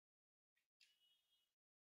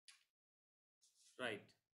Right.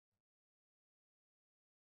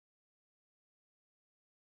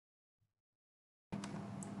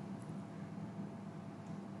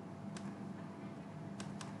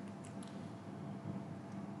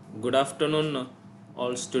 Good afternoon,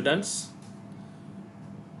 all students.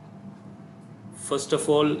 First of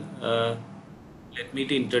all, let me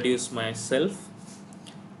to introduce myself.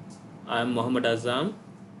 I am Mohammed Azam,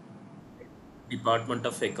 Department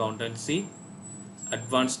of Accountancy,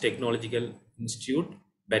 Advanced Technological Institute,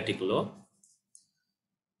 Batticaloa.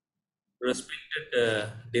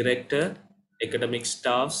 Respected Director, academic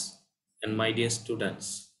staffs, and my dear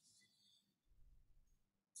students.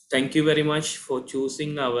 Thank you very much for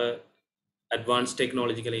choosing our Advanced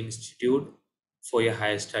Technological Institute for your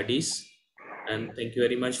higher studies. And thank you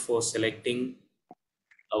very much for selecting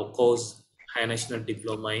our course, Higher National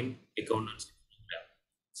Diploma in Accountancy program.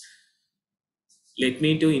 Let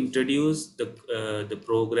me to introduce the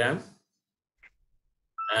program,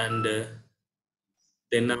 and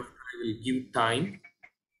then I will give time.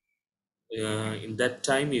 In that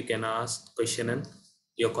time, you can ask question and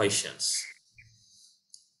your questions.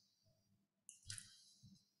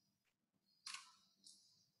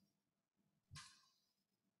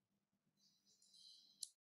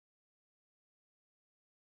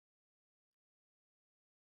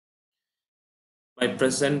 My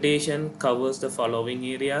presentation covers the following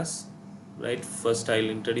areas, right? First,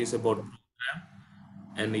 I'll introduce about program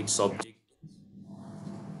and its object,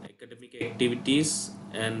 academic activities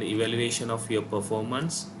and evaluation of your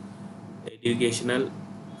performance, educational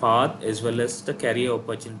path, as well as the career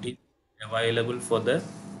opportunity available for the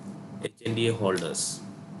HNDA holders.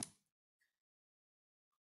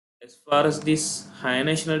 As far as this Higher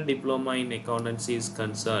National Diploma in Accountancy is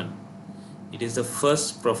concerned, it is the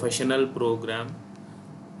first professional program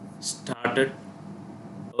started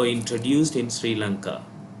or introduced in Sri Lanka.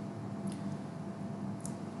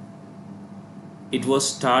 It was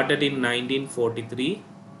started in 1943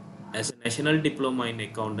 as a national diploma in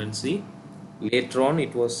accountancy. Later on,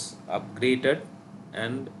 it was upgraded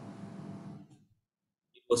and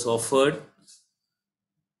it was offered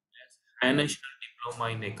a national diploma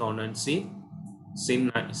in accountancy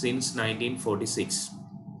since 1946.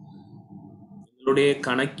 இவருடைய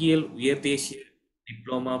கணக்கியல் உயர் தேசிய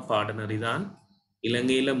diploma பாடநெறி தான்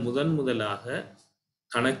இலங்கையில் முதலாக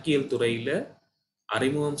கணக்கியல் துறையில்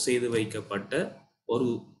அறிமுகம் செய்து வைக்கப்பட்ட ஒரு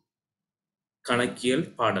கணக்கியல்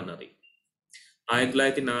பாடநெறி.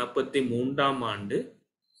 1943ஆம் ஆண்டு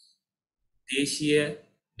தேசிய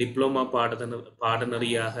டிப்ளமா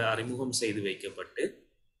பாடநெறியாக அறிமுகம் செய்து வைக்கப்பட்டு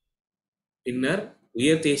பின்னர்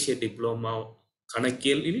உயர் தேசிய டிப்ளமா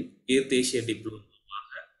கணக்கியலில் உயர் தேசிய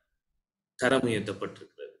டிப்ளமாவாக தரம்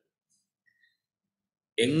உயர்த்தப்பட்டிருக்கிறது.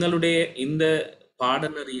 எங்களுடைய இந்த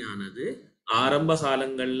பாடநெறியானது ஆரம்ப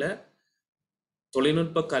காலங்களில்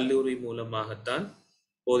தொழில்நுட்ப கல்லூரி மூலமாகத்தான்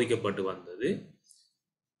போதிக்கப்பட்டு வந்தது.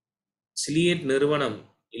 SLIATE நிறுவனம்,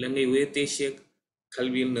 இலங்கை உயர் தேசிய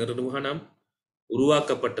கல்வியில் நிறுவனம்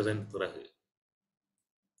உருவாக்கப்பட்டதன் பிறகு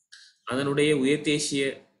அதனுடைய உயர் தேசிய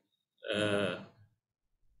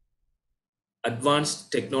அட்வான்ஸ்ட்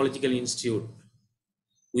டெக்னாலஜிக்கல் இன்ஸ்டிடியூட்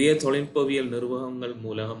உயர் தொழில்நுட்பவியல் நிறுவனங்கள்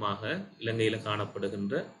மூலமாக இலங்கையில்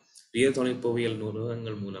காணப்படுகின்ற உயர் தொழில்நுட்பவியல்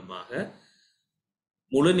நிறுவனங்கள் மூலமாக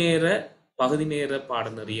முழு நேர பகுதி நேர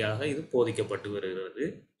பாடநெறியாக இது போதிக்கப்பட்டு வருகிறது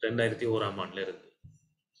 2001ஆம் ஆண்டுல இருந்து.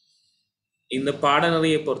 இந்த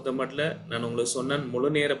பாடநெறியை பொறுத்த மட்டும் நான் உங்களுக்கு சொன்ன முழு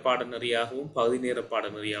நேர பாடநெறியாகவும் பகுதி நேர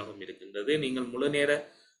பாடநெறியாகவும் இருக்கின்றது. நீங்கள் முழு நேர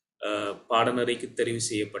பாடநெறிக்கு தெரிவு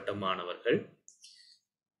செய்யப்பட்ட மாணவர்கள்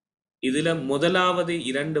இதுல முதலாவது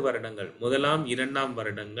 2 வருடங்கள், முதலாம் 2ஆம்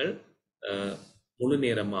வருடங்கள் முழு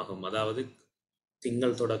நேரமாகும், அதாவது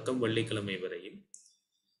திங்கள் தொடக்கம் வெள்ளிக்கிழமை வரையும்.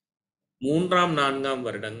 3ஆம் 4ஆம்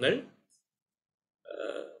வருடங்கள்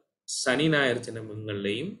சனி ஞாயிறு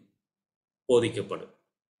தினங்கள்லையும் போதிக்கப்படும்.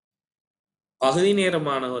 பகுதி நேர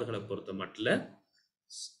மாணவர்களை பொறுத்த மட்டும்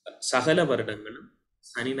சகல வருடங்களும்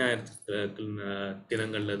சனி ஞாயிறு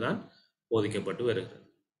தினங்கள்ல தான் போதிக்கப்பட்டு வருகிறது.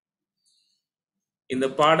 இந்த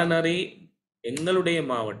பாடநெறி எங்களுடைய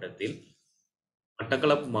மாவட்டத்தில்,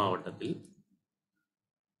 மட்டக்களப்பு மாவட்டத்தில்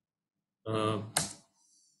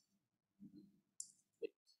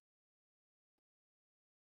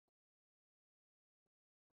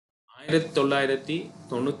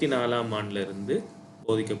 1994ஆம் ஆண்டுல இருந்து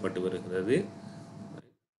போதிக்கப்பட்டு வருகிறது.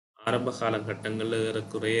 ஆரம்ப காலகட்டங்களில்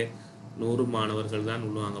ஏறக்குறைய 100 மாணவர்கள் தான்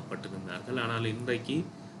உள்வாங்கப்பட்டிருந்தார்கள். ஆனால் இன்றைக்கு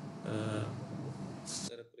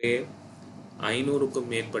ஏறக்குறைய 500க்கும்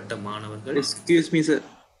மேற்பட்ட மாணவர்கள். Excuse me sir.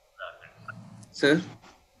 Sir,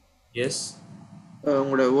 S,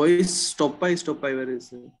 உங்களோட வாய்ஸ் ஸ்டாப் ஆகி வருது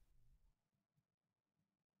sir.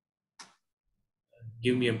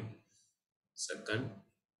 give me a Second.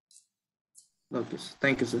 Okay, sir.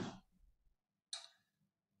 Thank you, sir.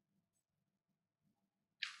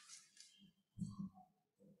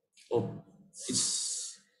 Oh,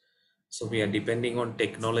 so we are depending on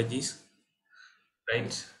technologies,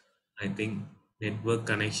 right? I think network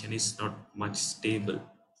connection is not much stable.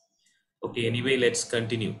 Okay, anyway, let's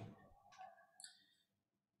continue.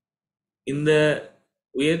 இந்த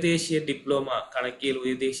உயர்தேசிய diploma கணக்கியல்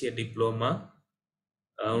உயர்தேசிய diploma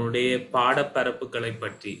அவனுடைய பாடப்பரப்புகளை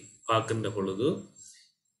பற்றி பார்க்கின்ற பொழுது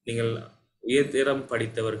நீங்கள் உயர்தரம்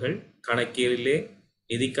படித்தவர்கள் கணக்கியலிலே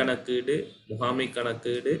நிதி கணக்கீடு, முகாமை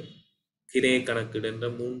கணக்கீடு, கிரைய கணக்கீடு என்ற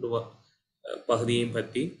மூன்று பகுதியையும்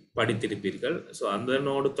பற்றி படித்திருப்பீர்கள். ஸோ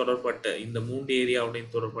அதனோடு தொடர்பட்ட இந்த மூன்று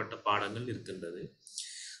ஏரியாவுடன் தொடர்பட்ட பாடங்கள் இருக்கின்றது.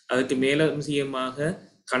 அதற்கு மேலதிகமாக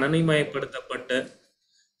கணனிமயப்படுத்தப்பட்ட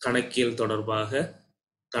கணக்கியல் தொடர்பாக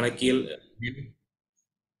கணக்கியல்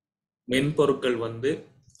மென்பொருட்கள்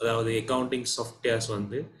அதாவது அக்கவுண்டிங் சாஃப்ட்வேர்ஸ்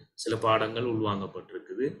சில பாடங்கள்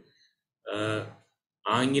உள்வாங்கப்பட்டிருக்குது.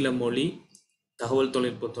 ஆங்கில மொழி, தகவல்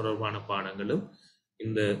தொழில்நுட்பம் தொடர்பான பாடங்களும்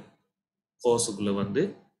இந்த கோர்ஸுக்குள்ள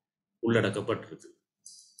உள்ளடக்கப்பட்டிருக்கு.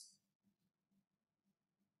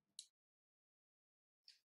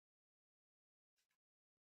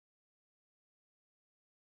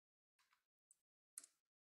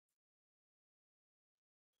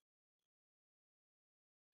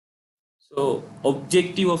 So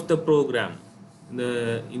objective of the program,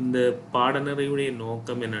 இந்த பாடநெறியுடைய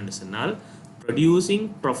நோக்கம் என்னன்னு சொன்னால் producing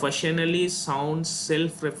professionally sound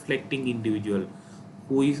self-reflecting individual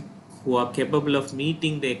who are capable of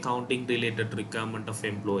meeting the accounting related requirement of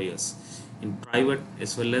employers in private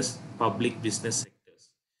as well as public business sectors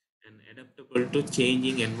and adaptable to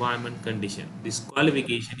changing environment condition. This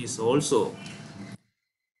qualification is also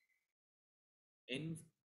in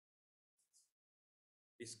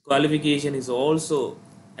This qualification is also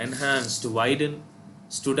enhanced to widen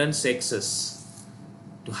students' access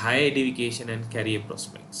to higher education and career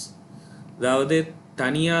prospects. அதாவது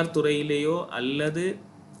தனியார் துறையிலேயோ அல்லது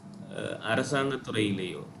அரசாங்க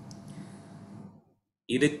துறையிலேயோ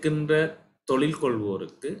இருக்கின்ற தொழில்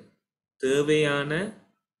கொள்வோருக்கு தேவையான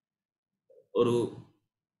ஒரு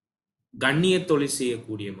கண்ணிய தொழில்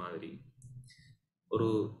செய்யக்கூடிய மாதிரி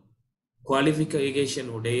ஒரு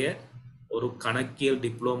குவாலிஃபிகேஷன் உடைய ஒரு கணக்கியல்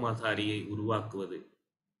டிப்ளோமாதாரியை உருவாக்குவது,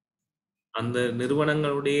 அந்த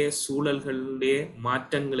நிறுவனங்களுடைய சூழல்களுடைய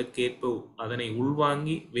மாற்றங்களுக்கு ஏற்ப அதனை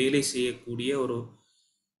உள்வாங்கி வேலை செய்யக்கூடிய ஒரு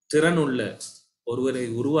திறனுள்ள ஒருவரை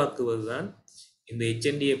உருவாக்குவதுதான் இந்த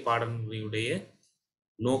HNDA பாடநெறியுடைய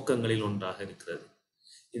நோக்கங்களில் ஒன்றாக இருக்கிறது.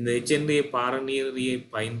 இந்த HNDA பாடநெறியை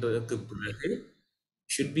பயின்றதற்கு பிறகு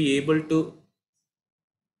should be able to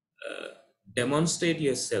demonstrate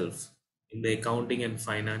yourself in the accounting and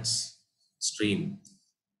finance stream.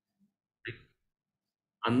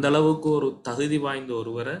 அந்த அளவுக்கு ஒரு தகுதி வாய்ந்த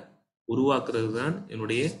ஒருவரை உருவாக்குறது தான்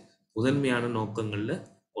என்னுடைய முதன்மையான நோக்கங்கள்ல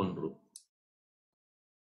ஒன்று.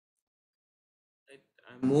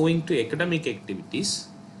 Moving to எக்கடமிக் activities.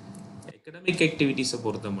 எக்கடமிக் ஆக்டிவிட்டீஸை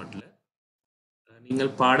பொறுத்த மட்டும்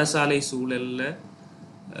நீங்கள் பாடசாலை சூழல்ல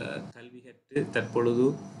கல்வி கற்று தற்பொழுது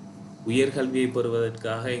உயர்கல்வியை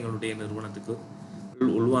பெறுவதற்காக எங்களுடைய நிறுவனத்துக்கு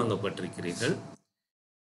உள்வாங்கப்பட்டிருக்கிறீர்கள்.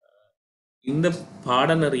 இந்த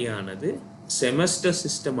பாடநெறியானது செமஸ்டர்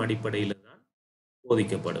சிஸ்டம் அடிப்படையில் தான்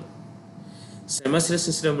போதிக்கப்படும். செமஸ்டர்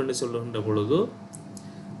சிஸ்டம் என்று சொல்லுகின்ற பொழுது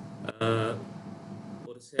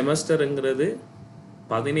ஒரு செமஸ்டருங்கிறது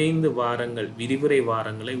 15 வாரங்கள் விரிவுரை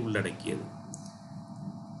வாரங்களை உள்ளடக்கியது.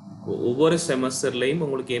 ஒவ்வொரு செமஸ்டர்லையும்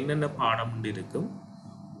உங்களுக்கு என்னென்ன பாடம் இருக்கும்,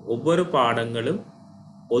 ஒவ்வொரு பாடங்களும்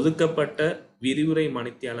ஒதுக்கப்பட்ட விரிவுரை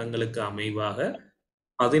மணித்தியாலங்களுக்கு அமைவாக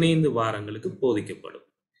 15 வாரங்களுக்கு போதிக்கப்படும்.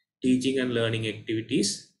 Teaching and learning activities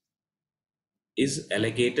is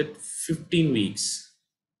allocated 15 weeks.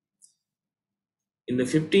 இந்த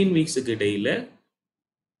 15 வீக்ஸுக்கு இடையில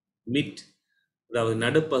அதாவது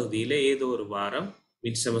நடுப்பகுதியில் ஏதோ ஒரு வாரம்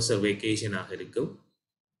மிட் செமஸ்டர் வெக்கேஷனாக இருக்கும்.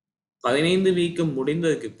 15 வீக்கு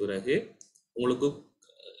முடிந்ததுக்கு பிறகு உங்களுக்கு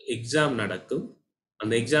எக்ஸாம் நடக்கும்.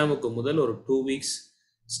 அந்த எக்ஸாமுக்கு முதல் ஒரு 2 வீக்ஸ்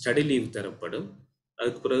ஸ்டடி லீவ் தரப்படும்.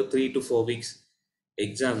 அதுக்கு பிறகு 3 to 4 வீக்ஸ்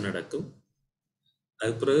எக்ஸாம் நடக்கும்.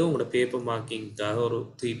 அதுக்கு பிறகு உங்களோட பேப்பர் மார்க்கிங்காக ஒரு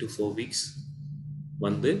 3 to 4 வீக்ஸ்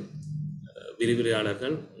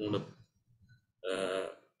விரிவுரையாளர்கள் உங்களோட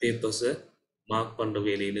பேப்பர்ஸை மார்க் பண்ணுற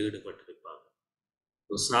வேலையில் ஈடுபட்டிருப்பாங்க.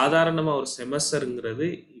 சாதாரணமாக ஒரு செமஸ்டருங்கிறது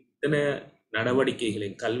இத்தனை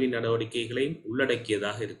நடவடிக்கைகளையும் கல்வி நடவடிக்கைகளையும்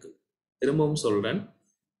உள்ளடக்கியதாக இருக்கும். திரும்பவும் சொல்கிறேன்,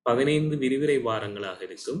 15 விரிவுரை வாரங்களாக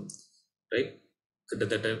இருக்கும். ரைட்,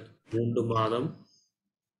 கிட்டத்தட்ட 3 மாதம்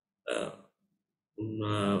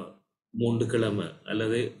 3 கிழமை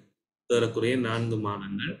அல்லது ஏறக்குறைய 4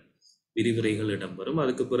 மாதங்கள் விரிவுரைகள் இடம்பெறும்.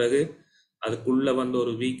 அதுக்கு பிறகு அதுக்குள்ள வந்து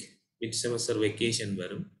ஒரு வீக் மிட் செமஸ்டர் வெக்கேஷன்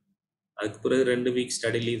வரும். அதுக்கு பிறகு 2 வீக்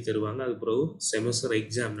ஸ்டடி லீவ் தருவாங்க. அதுக்கு பிறகு செமஸ்டர்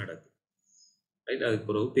எக்ஸாம் நடக்கும். ரைட், அதுக்கு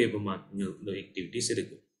பிறகு பேப்பர் மார்க்கிங் இந்த ஆக்டிவிட்டிஸ்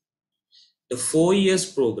இருக்கு. இந்த 4 years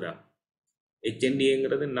ப்ரோக்ராம்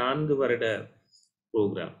HNDங்கிறது 4 வருட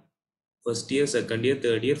program. First year, second year,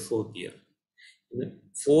 third year, fourth year. இந்த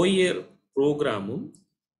 4 year ப்ரோக்ராமும்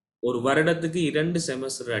ஒரு வருடத்துக்கு 2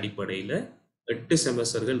 செமஸ்டர் அடிப்படையில் 8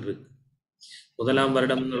 செமஸ்டர்கள் இருக்கு. முதலாம்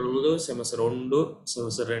வருடம் செமஸ்டர் 1,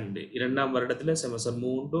 செமஸ்டர் 2, இரண்டாம் வருடத்தில் செமஸ்டர்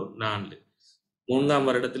 3, 4, மூன்றாம்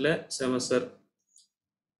வருடத்தில் செமஸ்டர்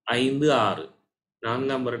 5, 6,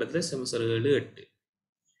 நான்காம் வருடத்தில் செமஸ்டர் 7, 8.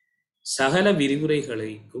 சகல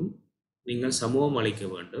விரிவுரைகளுக்கும் நீங்கள் சமூகம் அளிக்க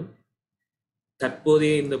வேண்டும்.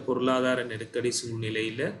 தற்போதைய இந்த பொருளாதார நெருக்கடி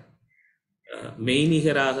சூழ்நிலையில்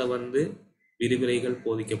மெய்நிகராக வந்து விரிவுரைகள்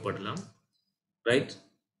போதிக்கப்படலாம். ரைட்,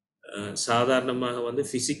 சாதாரணமாக வந்து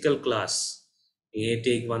ஃபிசிக்கல் கிளாஸ்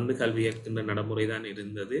ஏடிக்கு வந்து கல்வி ஏற்கின்ற நடைமுறை தான்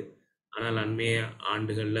இருந்தது. ஆனால் அண்மைய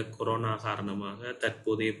ஆண்டுகளில் கொரோனா காரணமாக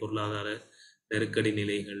தற்போதைய பொருளாதார நெருக்கடி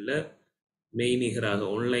நிலைகளில் மெய்நிகராக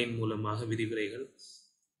ஆன்லைன் மூலமாக விரிவுரைகள்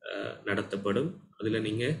நடத்தப்படும். அதில்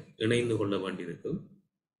நீங்கள் இணைந்து கொள்ள வேண்டியிருக்கும்.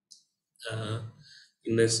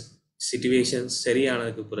 இந்த சிச்சுவேஷன்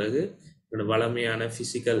சரியானதுக்கு பிறகு வளமையான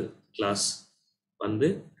ஃபிசிக்கல் கிளாஸ் வந்து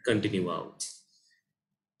கண்டினியூ ஆகும்.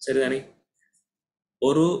 சரிதானே?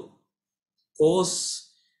 ஒரு கோர்ஸ்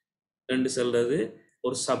என்று சொல்றது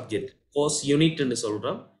ஒரு சப்ஜெக்ட், கோர்ஸ் யூனிட் என்று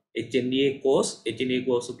சொல்றோம். HNDA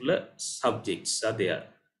கோர்ஸுக்குள்ள subjects are.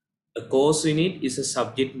 A course unit is a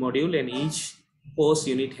subject module and each course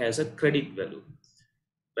unit has a credit value.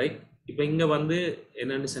 Right, இப்போ இங்கே வந்து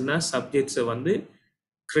என்னென்னு சொன்னால் சப்ஜெக்ட்ஸை வந்து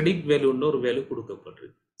கிரெடிட் வேல்யூன்னு ஒரு வேல்யூ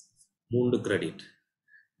கொடுக்கப்பட்டிருக்கு. 3 கிரெடிட்,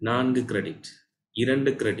 4 கிரெடிட்,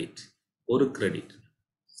 2 கிரெடிட், 1 கிரெடிட்.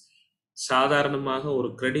 சாதாரணமாக ஒரு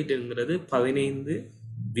கிரெடிட் என்கிறது 15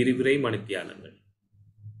 விரிவுரை மணித்தியாலங்கள்.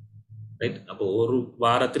 ரைட், அப்போ ஒரு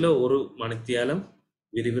வாரத்தில் ஒரு மணித்தியாலம்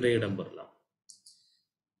விரிவுரை இடம்பெறலாம்.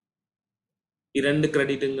 2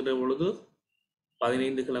 கிரெடிட்டுங்கிற பொழுது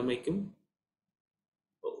 15 கிழமைக்கும்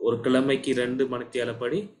ஒரு கிழமைக்கு 2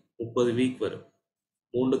 மணித்தியாலப்படி 30 வீக் வரும்.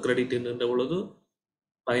 3 கிரெடிட் என்ற பொழுது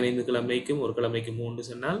 15 கிழமைக்கும் ஒரு கிழமைக்கு 3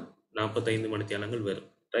 சொன்னால் 45 மணித்தியாலங்கள் வரும்.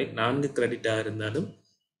 ரைட், 4 கிரெடிட்டாக இருந்தாலும்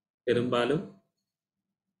பெரும்பாலும்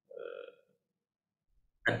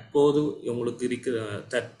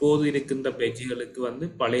தற்போது இருக்கின்ற பேஜ்களுக்கு வந்து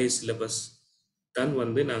பழைய சிலபஸ் தான்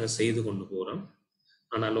வந்து நாங்கள் செய்து கொண்டு போகிறோம்.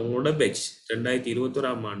 ஆனால் உங்களோட பேட்ச்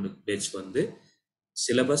 2021ஆம் ஆண்டு பேட்ச் வந்து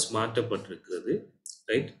சிலபஸ் மாற்றப்பட்டிருக்கிறது.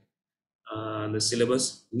 ரைட், அந்த சிலபஸ்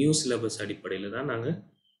நியூ சிலபஸ் அடிப்படையில் தான் நாங்கள்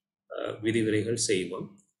விரிவுரைகள் செய்வோம்.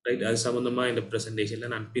 ரைட், அது சம்மந்தமாக இந்த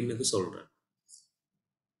ப்ரெசன்டேஷனில் நான் பின்னுக்கு சொல்கிறேன்.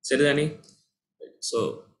 சரிதானே? ஸோ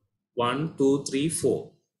 1, 2, 3, 4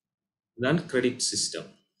 தான் கிரெடிட் சிஸ்டம்.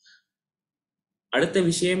 அடுத்த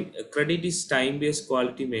விஷயம், credit is time paste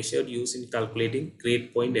quality measure use in calculating great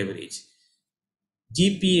point average.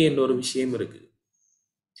 GPA என்ற ஒரு விஷயம் இருக்கு.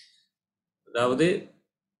 அதாவது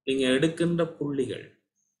நீங்கள் எடுக்கின்ற புள்ளிகள்,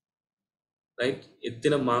 ரைட்,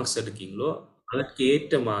 எத்தனை மார்க்ஸ் எடுக்கீங்களோ அதற்கு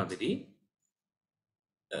ஏற்ற மாதிரி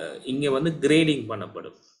இங்கே வந்து கிரேடிங்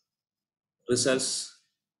பண்ணப்படும். ரிசல்ட்ஸ்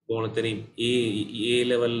உங்களுக்கு தெரியும், ஏ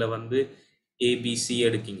லெவலில் வந்து ஏபிசி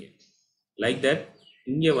எடுக்கீங்க. லைக் தட்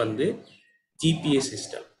இங்கே வந்து GPA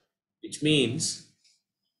system, which means,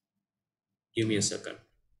 give me a second,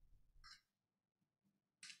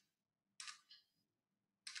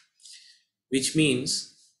 which means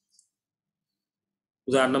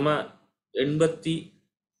உதாரணமா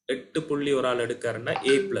 88 புள்ளி ஒரு ஆள் எடுக்காருன்னா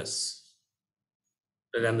A+.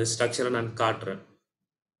 அந்த ஸ்ட்ரக்சரை நான் காட்டுறேன்.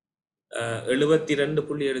 72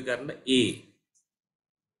 புள்ளி எடுக்காருன்னா A.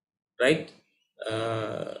 ரைட்,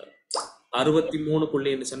 63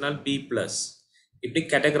 புள்ளின்னு சொன்னால் B+. இப்படி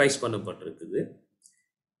கேட்டகரைஸ் பண்ணப்பட்டிருக்குது.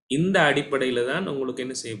 இந்த அடிப்படையில் தான் உங்களுக்கு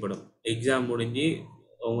என்ன செய்யப்படும், எக்ஸாம் முடிஞ்சு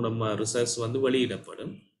நம்ம ரிசல்ட்ஸ் வந்து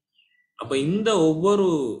வெளியிடப்படும். அப்போ இந்த ஒவ்வொரு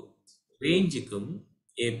ரேஞ்சுக்கும்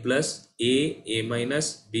A+, A, A-,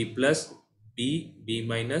 B+, B, B-,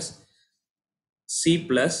 C+,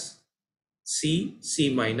 C, C-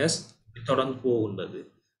 தொடர்ந்து போகின்றது.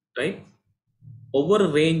 ரைட், ஒவ்வொரு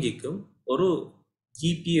ரேஞ்சுக்கும் ஒரு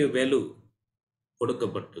GPA வேல்யூ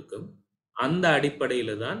கொடுக்கப்பட்டிருக்கும். அந்த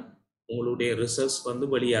அடிப்படையில் தான் உங்களுடைய ரிசல்ட்ஸ் வந்து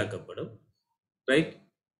வெளியாக்கப்படும். ரைட்,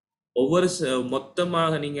 ஒவ்வொரு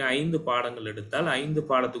மொத்தமாக நீங்கள் 5 பாடங்கள் எடுத்தால் 5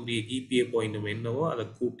 பாடத்துக்குரிய GPA பாயிண்ட் என்னவோ அதை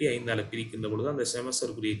கூட்டி 5ஆல் பிரிக்கின்ற பொழுது அந்த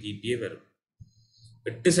செமஸ்டருக்குரிய GPA வரும்.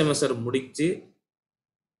 8 செமஸ்டர்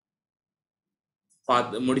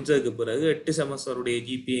முடித்ததுக்கு பிறகு 8 செமஸ்டருடைய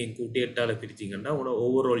GPA கூட்டி 8ஆல் பிரிச்சிங்கன்னா உங்களோட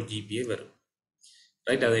ஓவரால் GPA வரும்.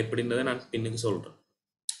 ரைட், அதை எப்படின்றதை நான் பின்னுக்கு சொல்கிறேன்.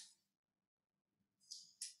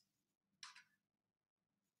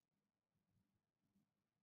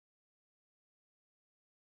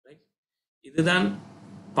 இதுதான்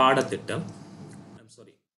பாடத்திட்டம்.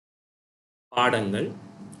 சாரி, பாடங்கள்.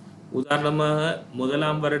 உதாரணமாக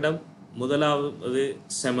முதலாம் வருடம் முதலாவது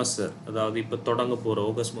செமஸ்டர், அதாவது இப்போ தொடங்க போகிற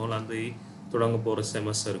ஆகஸ்ட் 1 தொடங்க போகிற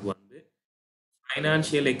செமஸ்டருக்கு வந்து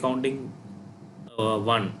ஃபைனான்ஷியல் அக்கவுண்டிங்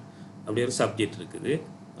 1 அப்படி ஒரு சப்ஜெக்ட் இருக்குது.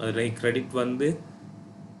 அதில் கிரெடிட் வந்து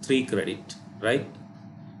 3 credit, right?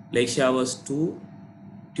 Lecture hours 2,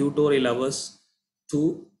 tutorial hours 2.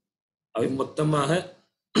 அவை மொத்தமாக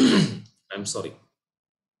ஐம் சாரி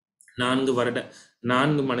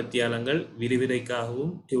 4 மணித்தியாலங்கள்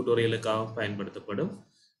விரிவுரைக்காகவும் டியூட்டோரியலுக்காகவும் பயன்படுத்தப்படும்.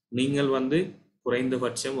 நீங்கள் வந்து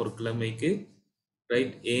குறைந்தபட்சம் ஒரு கிழமைக்கு,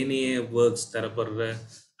 ரைட், ஏனைய ஒர்க்ஸ் தரப்படுற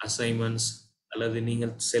அசைன்மெண்ட்ஸ் அல்லது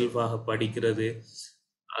நீங்கள் செல்ஃபாக படிக்கிறது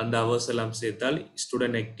அந்த ஹவர்ஸ் எல்லாம் சேர்த்தால்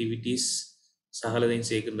ஸ்டூடெண்ட் ஆக்டிவிட்டீஸ் சகலதையும்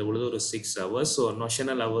சேர்க்கின்ற பொழுது ஒரு 6 hours. So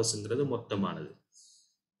நொஷனல் ஹவர்ஸுங்கிறது மொத்தமானது,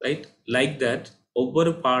 right? Like that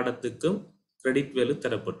ஒவ்வொரு பாடத்துக்கும் கிரெடிட் வேல்யூ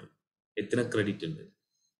தரப்பட்டு எத்தனை கிரெடிட் உண்டு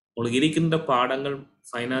உங்களுக்கு இருக்கின்ற பாடங்கள்.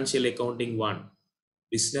 Financial accounting 1,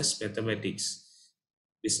 business mathematics,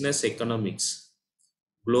 business economics,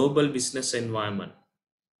 global business environment,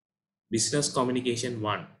 business communication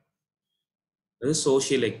 1, அது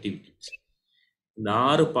சோஷியல் ஆக்டிவிட்டிஸ். இந்த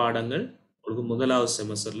 6 பாடங்கள் உங்களுக்கு முதலாவது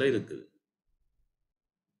செமஸ்டர்ல இருக்குது.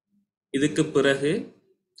 இதுக்கு பிறகு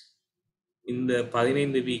இந்த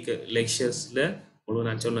 15 வீக் லெக்சர்ஸில் உங்களுக்கு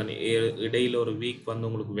நான் சொன்னேன், இடையில் ஒரு வீக் வந்து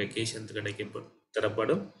உங்களுக்கு வெக்கேஷன்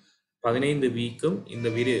தரப்படும். 15 வீக்கும் இந்த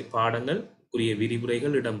பாடங்களுக்குரிய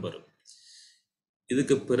விரிவுரைகள் இடம்பெறும்.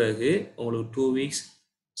 இதுக்கு பிறகு உங்களுக்கு 2 வீக்ஸ்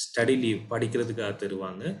ஸ்டடி லீவ் படிக்கிறதுக்காக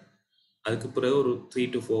தருவாங்க. அதுக்கு பிறகு ஒரு 3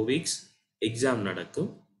 to 4 வீக்ஸ் எக்ஸாம் நடக்கும்.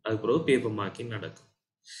 அதுக்கு பிறகு பேப்பர் மார்க்கிங் நடக்கும்.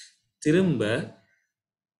 திரும்ப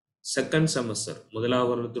செகண்ட் செமஸ்டர், முதலாவது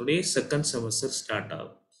வருடத்துடைய செகண்ட் செமஸ்டர் ஸ்டார்ட்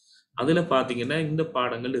ஆகும். அதில் பார்த்தீங்கன்னா இந்த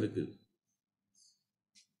பாடங்கள் இருக்குது,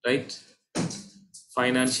 right?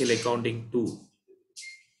 Financial accounting 2,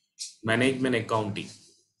 management accounting,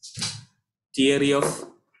 theory of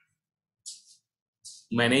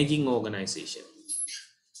managing organisation,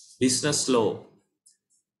 business low,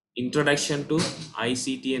 introduction to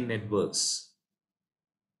ICT and networks,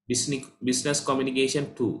 business communication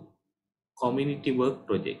 2, community work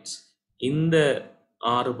projects. இந்த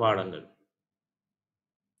 6 பாடங்கள்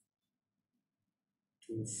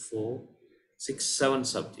 2, 4, 6, 7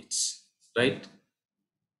 சப்ஜெக்ட்ஸ், ரைட்?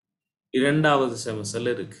 இரண்டாவது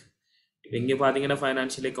செமஸ்டர்ல இருக்கு. இப்போ இங்கே பார்த்தீங்கன்னா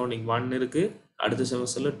ஃபைனான்ஷியல் அக்கவுண்டிங் 1 இருக்கு, அடுத்த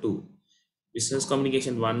செமஸ்டர்ல 2. பிஸ்னஸ்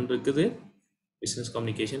கம்யூனிகேஷன் 1 இருக்குது, பிஸ்னஸ்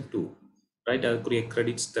கம்யூனிகேஷன் 2, ரைட்? அதுக்குரிய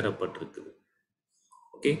credits தரப்பட்டிருக்குது.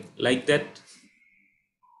 Okay, like that.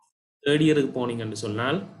 Third இயருக்கு போனீங்கன்னு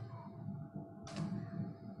சொன்னால்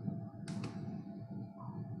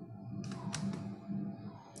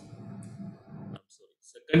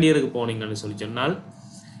செகண்ட் இயருக்கு போனீங்கன்னு சொல்லி சொன்னால்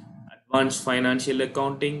advance financial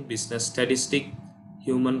accounting, business statistic,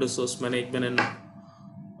 human resource management and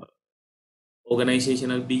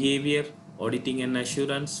organisational behaviour, auditing and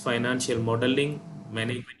assurance, financial modelling,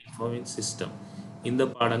 management informing system. இந்த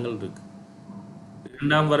பாடங்கள் இருக்கு.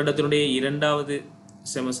 இரண்டாம் வருடத்தினுடைய இரண்டாவது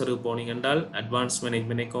செமஸ்டருக்கு போனீங்க என்றால் advance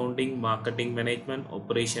management accounting, marketing management,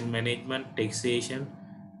 operation management, டெக்ஸேஷன்,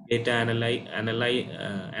 data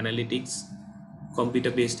analytics,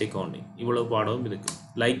 computer based accounting, இவ்வளவு பாடமும் இருக்கு.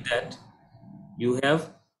 Like that you have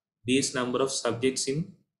these number of subjects in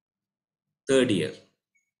third year.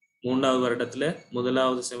 மூன்றாவது வருடத்துல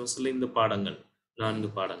முதலாவது செமஸ்டர்ல இந்த பாடங்கள் 4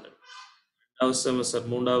 பாடங்கள், ரெண்டாவது செமஸ்டர்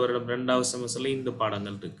மூன்றாவது வருடம் ரெண்டாவது செமஸ்டர்ல இந்த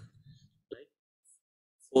பாடங்கள் இருக்கு.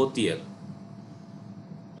 ஃபோர்த் இயர்,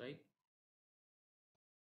 ரைட்,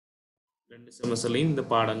 2 செமஸ்டர்லையும் இந்த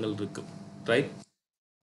பாடங்கள் இருக்கு, ரைட்?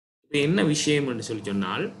 இது என்ன விஷயம் என்று சொல்லி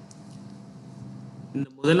சொன்னால், இந்த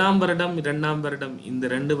முதலாம் வருடம் இரண்டாம் வருடம் இந்த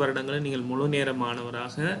 2 வருடங்களை நீங்கள் முழு நேர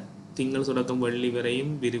மாணவராக திங்கள் தொடக்கம் வெள்ளி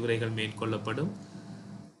வரையும் விரிவுரைகள் மேற்கொள்ளப்படும்.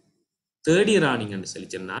 தேர்ட் இயர் ஆனீங்கன்னு சொல்லி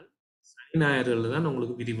சொன்னால் சனி ஞாயிறுகள் தான்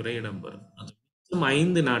உங்களுக்கு விரிவுரை இடம்பெறும். அது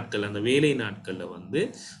 5 நாட்கள் அந்த வேலை நாட்கள்ல வந்து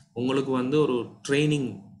உங்களுக்கு வந்து ஒரு ட்ரைனிங்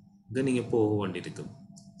நீங்க போக வேண்டியிருக்கும்,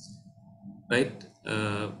 ரைட்?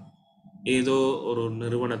 ஏதோ ஒரு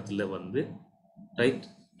நிறுவனத்தில் வந்து, ரைட்,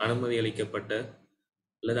 அனுமதி அளிக்கப்பட்ட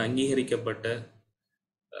அல்லது அங்கீகரிக்கப்பட்ட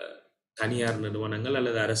தனியார் நிறுவனங்கள்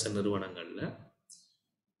அல்லது அரசு நிறுவனங்கள்ல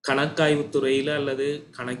கணக்காய்வு துறையில அல்லது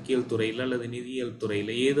கணக்கியல் துறையில அல்லது நிதியியல்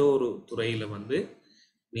துறையில ஏதோ ஒரு துறையில வந்து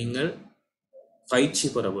நீங்கள் பயிற்சி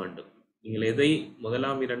பெற வேண்டும். நீங்கள் எதை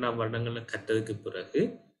முதலாம் இரண்டாம் வருடங்கள்ல கற்றதுக்கு பிறகு,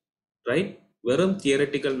 ரைட், வெறும்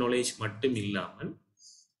தியரட்டிக்கல் நாலேஜ் மட்டும் இல்லாமல்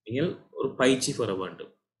நீங்கள் ஒரு பயிற்சி பெற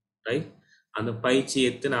வேண்டும், ரைட்? அந்த பயிற்சி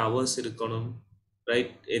எத்தனை ஹவர்ஸ் இருக்கணும்,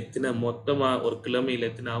 ரைட்? எத்தனை மொத்தமாக ஒரு கிழமையில்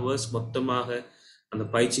எத்தனை ஹவர்ஸ் மொத்தமாக அந்த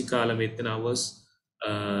பயிற்சி காலம் எத்தனை ஹவர்ஸ்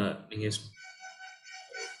நீங்கள்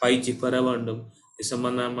பயிற்சி பெற வேண்டும். இது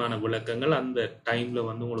சம்பந்தமான விளக்கங்கள் அந்த டைம்ல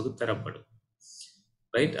வந்து உங்களுக்கு தரப்படும்.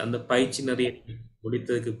 ரைட்? அந்த பயிற்சி நிறைய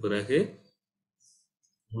முடித்ததுக்கு பிறகு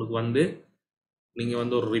உங்களுக்கு வந்து நீங்க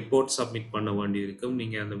வந்து ஒரு ரிப்போர்ட் சப்மிட் பண்ண வேண்டியிருக்கும்.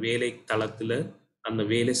 நீங்க அந்த வேலை தளத்துல, அந்த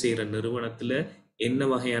வேலை செய்யற நிறுவனத்துல என்ன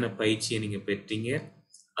வகையான பயிற்சியை நீங்க பெற்றீங்க,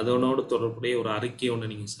 அதனோடு தொடர்புடைய ஒரு அறிக்கை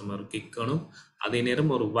ஒன்று நீங்க சமர்ப்பிக்கணும். அதே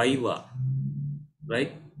நேரம் ஒரு வைவா,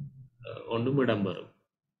 ரைட், ஒன்றும் இடம்பெறும்.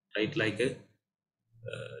 ரைட், லைக்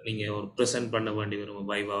நீங்க ஒரு ப்ரெசென்ட் பண்ண வேண்டி வரும்.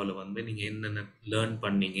 வைவாவில் வந்து நீங்க என்னென்ன லேர்ன்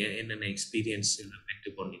பண்ணீங்க, என்னென்ன எக்ஸ்பீரியன்ஸ்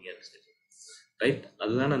பெற்று கொண்டீங்க, ரைட்.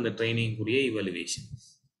 அதுதான் அந்த ட்ரைனிங்குரிய இவலுவேஷன்.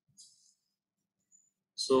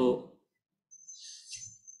 ஸோ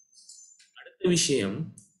அடுத்த விஷயம்,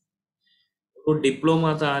 ஒரு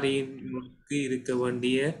டிப்ளோமாதாரிக்கு இருக்க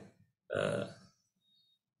வேண்டிய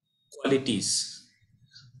குவாலிட்டிஸ்.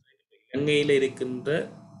 இலங்கையில் இருக்கின்ற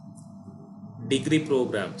டிகிரி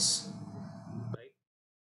ப்ரோக்ராம்ஸ்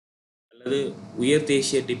அல்லது உயர்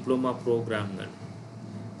தேசிய டிப்ளமா ப்ரோக்ராம்கள்,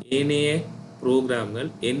 ஏனைய ப்ரோக்ராம்கள்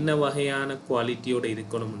என்ன வகையான குவாலிட்டியோடு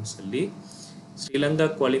இருக்கணும்னு சொல்லி ஸ்ரீலங்கா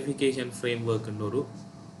குவாலிஃபிகேஷன் ஃப்ரேம் ஒர்க்குன்னு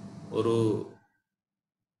ஒரு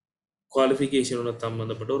குவாலிஃபிகேஷனோட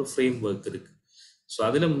சம்மந்தப்பட்ட ஒரு ஃப்ரேம் ஒர்க் இருக்கு. ஸோ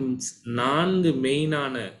அதில் 4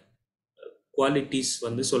 மெயினான குவாலிட்டிஸ்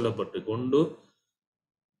வந்து சொல்லப்பட்டிருக்கு. ஒன்று,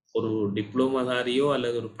 ஒரு டிப்ளோமாதாரியோ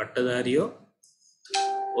அல்லது ஒரு பட்டதாரியோ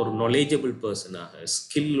ஒரு knowledgeable பர்சனாக,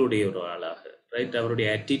 ஸ்கில்லுடைய ஒரு ஆளாக, ரைட், அவருடைய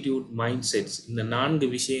attitude, மைண்ட் செட்ஸ், இந்த 4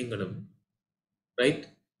 விஷயங்களும், ரைட்,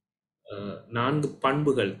 4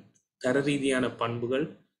 பண்புகள், தர ரீதியான பண்புகள்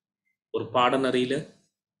ஒரு பாடநெறியில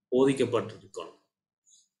போதிக்கப்பட்டிருக்கணும்.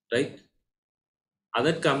 ரைட்.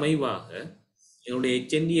 அதற்கு அமைவாக என்னுடைய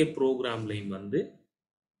HNDA ப்ரோக்ராம்லையும் வந்து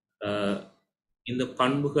இந்த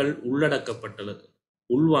பண்புகள் உள்ளடக்கப்பட்டுள்ளது,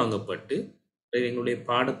 உள்வாங்கப்பட்டு எங்களுடைய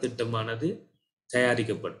பாடத்திட்டமானது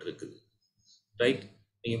தயாரிக்கப்பட்டிருக்குது. ரைட்.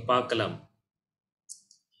 நீங்க பார்க்கலாம்,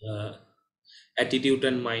 attitude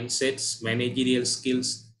and mindsets, managerial skills,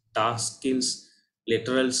 task skills,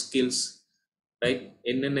 lateral skills, right,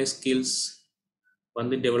 என்னென்ன ஸ்கில்ஸ்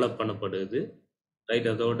வந்து டெவலப் பண்ணப்படுது, ரைட்.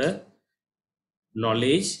 அதோட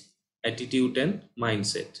நாலேஜ், attitude and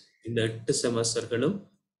mindset, இந்த 8 செமஸ்டர்களும்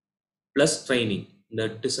ப்ளஸ் ட்ரைனிங், இந்த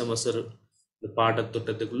 8 செமஸ்டர் இந்த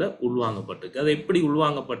பாடத்திட்டத்துக்குள்ள உள்வாங்கப்பட்டிருக்கு. அது எப்படி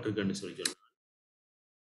உள்வாங்கப்பட்டிருக்குன்னு சொல்லி சொன்னா,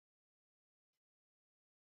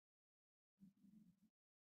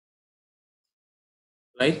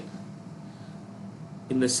 ரைட்,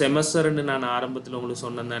 இந்த செமஸ்டர்னு நான் ஆரம்பத்தில் உங்களுக்கு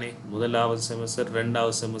சொன்னேன் தானே, முதலாவது செமஸ்டர்,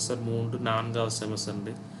 2வது செமஸ்டர், 3, 4வது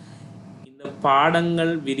செமஸ்டர். இந்த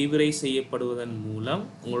பாடங்கள் விரிவுரை செய்யப்படுவதன் மூலம்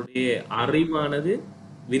உங்களுடைய அறிவானது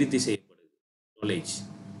விருத்தி செய்யப்படுது. Knowledge,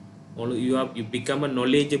 you become a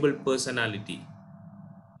knowledgeable personality,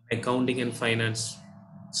 accounting and finance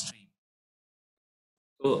stream.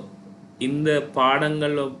 So இந்த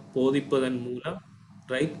பாடங்கள் போதிப்பதன் மூலம்,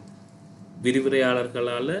 ரைட்,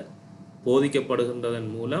 விரிவுரையாளர்களால் போதிக்கப்படுகின்றதன்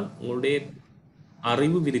மூலம் உங்களுடைய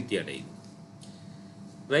அறிவு விருத்தி அடையுது.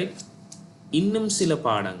 ரைட். இன்னும் சில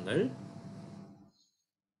பாடங்கள்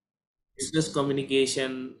business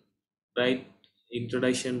communication, right,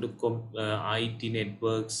 introduction to IT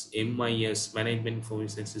networks, MIS, management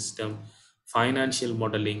information system, financial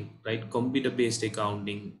modeling, right, computer based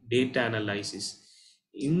accounting, data analysis,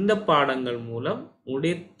 இந்த பாடங்கள் மூலம்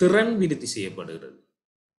உடைய திறன் விருத்தி செய்யப்படுகிறது.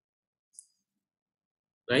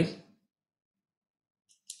 ரைட்.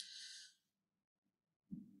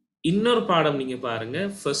 இன்னொரு பாடம் நீங்க பாருங்க,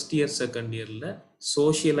 ஃபர்ஸ்ட் இயர் செகண்ட் இயர்ல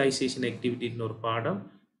சோஷியலைசேஷன் ஆக்டிவிட்டின்னு ஒரு பாடம்,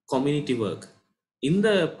 கம்யூனிட்டி ஒர்க். இந்த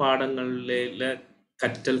பாடங்கள்ல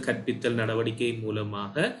கற்றல் கற்பித்தல் நடவடிக்கை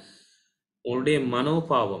மூலமாக உங்களுடைய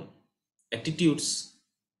மனோபாவம், attitudes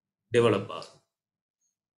டெவலப் ஆகும்.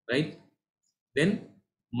 ரைட். தென்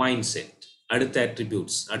மைண்ட் செட், அடுத்த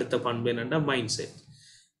attributes, அடுத்த பண்பு என்னன்னா mind set.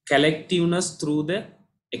 கலெக்டிவ்னஸ் through the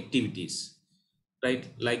activities, right,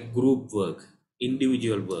 like group work,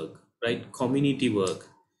 individual work, right, community work.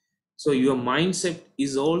 So your mindset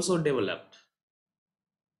is also developed,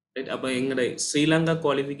 right. அப்ப எங்களுடைய ஸ்ரீலங்கா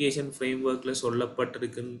குவாலிஃபிகேஷன் ஃப்ரேம் ஒர்க்ல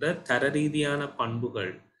சொல்லப்பட்டிருக்கின்ற தர ரீதியான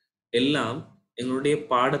பண்புகள் எல்லாம் எங்களுடைய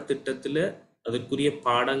பாடத்திட்டத்துல அதற்குரிய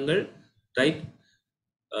பாடங்கள், ரைட்,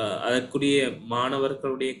 அதற்குரிய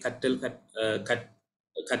மாணவர்களுடைய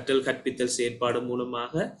கற்றல் கற்பித்தல் செயற்பாடு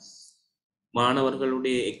மூலமாக,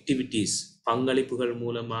 மாணவர்களுடைய ஆக்டிவிட்டீஸ் பங்களிப்புகள்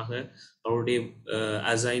மூலமாக, அவருடைய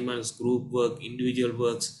assignments, group work, individual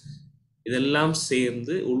works, இதெல்லாம்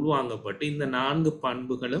சேர்ந்து உள்வாங்கப்பட்டு இந்த 4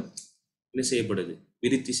 பண்புகளும் என்ன செய்யப்படுது,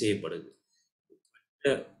 விருத்தி செய்யப்படுது.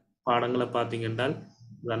 பாடங்களை பார்த்தீங்கன்றால்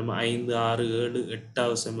நம்ம 5, 6, 7,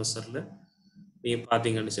 8வது செமஸ்டர்ல நீங்க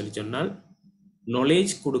பார்த்தீங்கன்னு சொல்லி சொன்னால்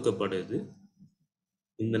நாலேஜ் கொடுக்கப்படுது,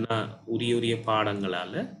 இந்த உரிய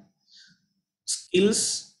பாடங்களால ஸ்கில்ஸ்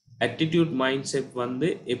attitude மைண்ட் செட் வந்து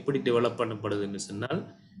எப்படி டெவலப் பண்ணப்படுதுன்னு சொன்னால்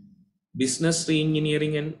business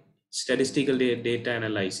re-engineering and statistical data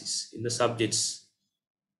analysis இந்த சப்ஜெக்ட்ஸ்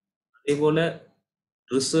அதே போல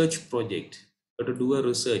research project, to do a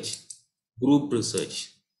research, group research,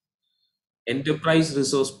 enterprise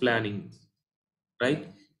resource planning, right?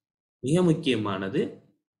 மிக முக்கியமானது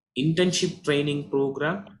internship training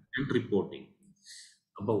program and reporting.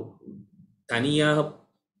 அப்போ தனியாக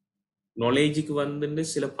நாலேஜுக்கு வந்து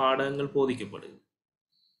சில பாடங்கள் போதிக்கப்படுது.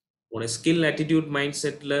 உன skill attitude mind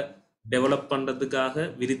settle develop பண்ணுறதுக்காக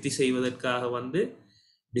விருத்தி செய்வதற்காக வந்து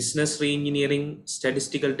business re-engineering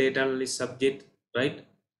statistical data analysis subject, right,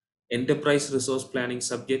 enterprise resource planning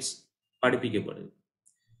subjects படிப்பிக்கப்படுது.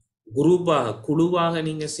 குழுவாக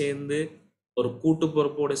நீங்க சேர்ந்து ஒரு கூட்டு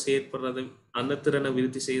பொறுப்போட செயற்படுறது அந்த திறனை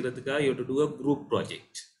விருத்தி செய்யறதுக்காக you to to a group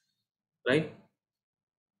project, right.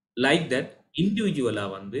 Like that இண்டிவிஜுவலா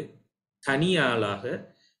வந்து தனியாளாக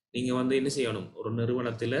நீங்க வந்து என்ன செய்யணும், ஒரு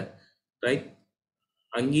நிறுவனத்துல, ரைட்,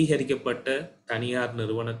 அங்கீகரிக்கப்பட்ட தனியார்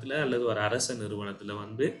நிறுவனத்துல அல்லது ஒரு அரச நிறுவனத்துல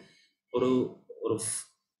வந்து ஒரு ஒரு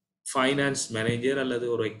ஃபைனான்ஸ் மேனேஜர் அல்லது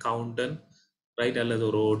ஒரு அக்கவுண்டன்ட், ரைட், அல்லது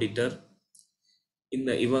ஒரு ஆடிட்டர்,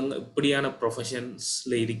 இவங்க இப்படியான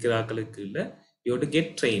ப்ரொஃபஷன்ஸ்ல இருக்கிறார்களுக்கு இல்லை யூ டு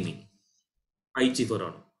கெட் ட்ரைனிங், பயிற்சி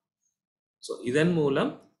பெறணும். ஸோ இதன்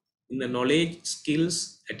மூலம் இந்த knowledge, skills,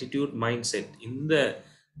 attitude mind set இந்த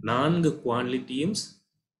 4 குவாலிட்டியும்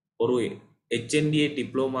ஒரு HNDA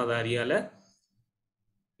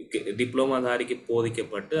டிப்ளோமாதாரிக்கு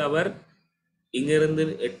போதிக்கப்பட்டு அவர் இங்கிருந்து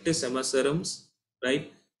 8 செமஸ்டரும், ரைட்,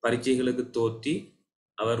 பரீட்சைகளுக்கு தோற்றி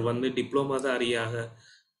அவர் வந்து டிப்ளோமாதாரியாக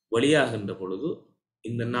வெளியாகின்ற பொழுது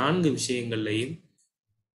இந்த 4 விஷயங்கள்லையும்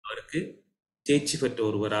அவருக்கு தேர்ச்சி பெற்ற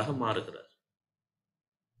ஒருவராக மாறுகிறார்.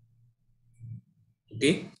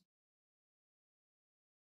 ஓகே.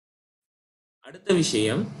 அடுத்த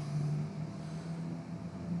விஷயம்,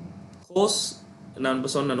 கோர்ஸ் நான் இப்போ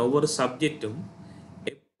சொன்ன ஒவ்வொரு சப்ஜெக்டும்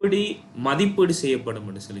எப்படி மதிப்பீடு செய்யப்படும்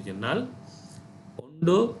என்று சொல்லி சொன்னால்,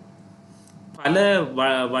 ஒன்று பல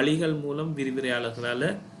வழிகள் மூலம் விரிவுரையாளர்களால்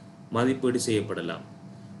மதிப்பீடு செய்யப்படலாம்.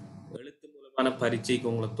 எழுத்து மூலமான பரீட்சைக்கு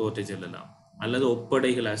உங்களை தோற்ற செல்லலாம், அல்லது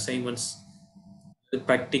ஒப்படைகள், அசைன்மெண்ட்ஸ்,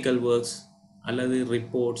 ப்ராக்டிக்கல் ஒர்க்ஸ், அல்லது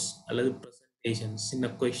ரிப்போர்ட்ஸ், அல்லது ப்ரெசன்டேஷன்ஸ்,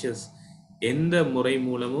 சின்ன கொஷன்ஸ், எந்த முறை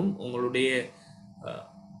மூலமும் உங்களுடைய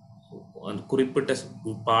குறிப்பிட்ட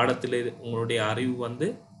பாடத்தில் உங்களுடைய அறிவு வந்து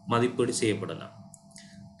மதிப்பீடு செய்யப்படலாம்,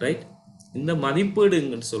 ரைட். இந்த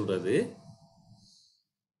மதிப்பீடுன்னு சொல்றது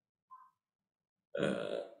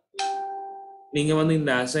நீங்க வந்து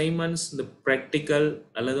இந்த அசைன்மெண்ட்ஸ், இந்த ப்ராக்டிக்கல்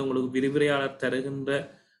அல்லது உங்களுக்கு விரிவுரையாளர் தருகின்ற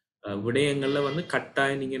விடயங்கள்ல வந்து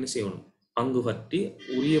கட்டாயம் நீங்க என்ன செய்யணும், பங்கு பற்றி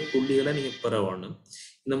உரிய புள்ளிகளை நீங்க பெற வேணும்.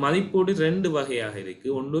 இந்த மதிப்பீடு 2 வகையாக இருக்கு.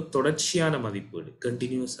 ஒன்று தொடர்ச்சியான மதிப்பீடு,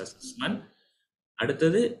 கண்டினியூஸ் அசஸ்மெண்ட்.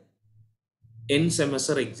 அடுத்தது என்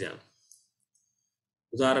செமஸ்டர் எக்ஸாம்.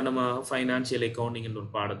 உதாரணமாக ஃபைனான்சியல் அக்கவுண்டிங் என்ற ஒரு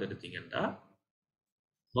பாடத்தை எடுத்தீங்கன்னா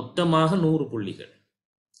மொத்தமாக 100 புள்ளிகள்.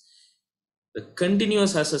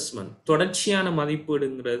 கண்டினியூஸ் அசஸ்மெண்ட், தொடர்ச்சியான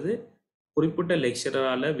மதிப்பீடுங்கிறது குறிப்பிட்ட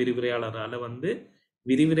லெக்சரரால, விரிவுரையாளரால வந்து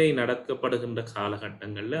விரிவுரை நடக்கப்படுகின்ற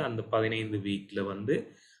காலகட்டங்களில் அந்த 15 வீக்ல வந்து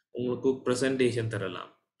உங்களுக்கு ப்ரெசன்டேஷன்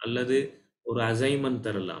தரலாம், அல்லது ஒரு அசைன்மெண்ட்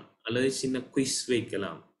தரலாம், அல்லது சின்ன குவிஸ்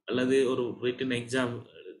வைக்கலாம், அல்லது ஒரு ரிட்டன் எக்ஸாம்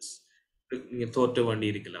நீங்க தோற்ற வேண்டி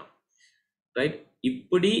இருக்கலாம், ரைட்.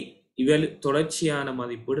 இப்படி தொடர்ச்சியான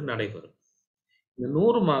மதிப்பீடு நடைபெறும். இந்த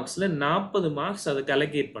 100 மார்க்ஸ்ல 40 மார்க்ஸ் அதுக்கு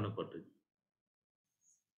அலோகேட் பண்ணப்பட்டிருக்கு.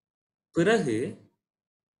 பிறகு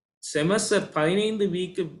செமஸ்டர் 15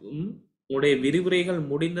 வீக்கு உடைய விரிவுரைகள்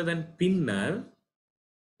முடிந்ததன் பின்னர்,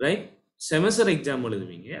 ரைட், செமஸ்டர் எக்ஸாம்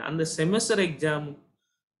எழுதுவீங்க. அந்த செமஸ்டர் எக்ஸாம்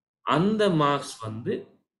அந்த மார்க்ஸ் வந்து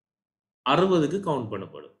 60க்கு கவுண்ட்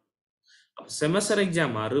பண்ணப்படும். செமஸ்டர்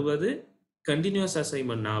எக்ஸாம் 60, கண்டினியூஸ்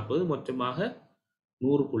அசைன்மெண்ட் 40, மொத்தமாக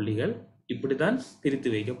 100 புள்ளிகள். இப்படித்தான் பிரித்து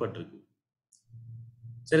வைக்கப்பட்டிருக்கு.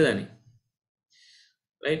 சரிதானே,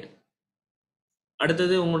 ரைட்.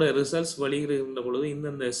 அடுத்தது உங்களோட ரிசல்ட்ஸ் வெளியிடுகின்ற பொழுது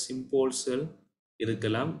இந்தந்த சிம்போல்ஸ்கள்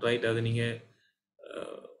இருக்கலாம், ரைட். அது நீங்க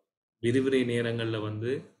விரிவுரை நேரங்களில்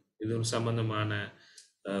வந்து இது சம்பந்தமான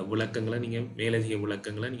விளக்கங்களை நீங்க மேலதிக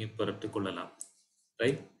விளக்கங்களை நீங்க பெற்றுக் கொள்ளலாம்,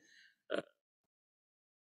 ரைட்.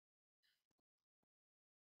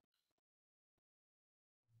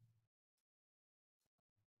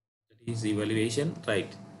 Is evaluation,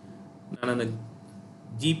 right. நான் அந்த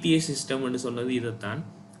ஜிபிஏ சிஸ்டம்னு சொன்னது இதைத்தான்.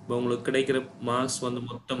 இப்போ உங்களுக்கு கிடைக்கிற மார்க்ஸ் வந்து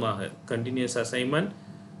மொத்தமாக கண்டினியூஸ் அசைன்மெண்ட்,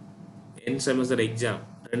 என் செமஸ்டர் எக்ஸாம்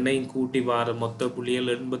ரெண்டையும் கூட்டி வார மொத்த புள்ளிகள்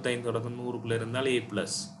 85 தொடக்கம் 100க்குள்ள இருந்தால் A+.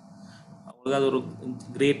 அவங்களுக்கு அது ஒரு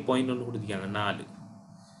கிரேட் பாயிண்ட் ஒன்று கொடுத்துருக்காங்க 4.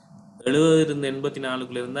 70 இருந்து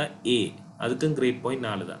 84க்குள்ள இருந்தால் A, அதுக்கும் கிரேட் பாயிண்ட்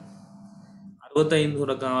 4 தான். 65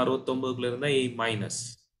 தொடக்கம் 69க்குள்ள இருந்தால் A மைனஸ்.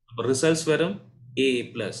 அப்போ ரிசல்ட்ஸ் வரும் A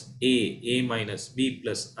plus, A minus, B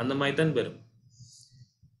plus, அந்த மாதிரி தான் வரும்.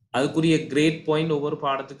 அதுக்குரிய கிரேட் பாயிண்ட் ஒவ்வொரு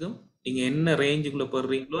பாடத்துக்கும் நீங்கள் என்ன ரேஞ்சுக்குள்ளே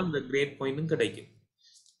பெறுறீங்களோ அந்த கிரேட் பாயிண்ட்டும் கிடைக்கும்.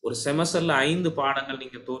 ஒரு செமஸ்டரில் 5 பாடங்கள்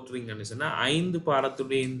நீங்கள் தோற்றுறீங்கன்னு சொன்னால் 5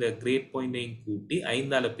 பாடத்துடைய இந்த கிரேட் பாயிண்டையும் கூட்டி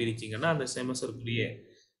 5ஆல் பிரிச்சிங்கன்னா அந்த செமஸ்டருக்குரிய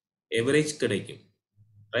எவரேஜ் கிடைக்கும்.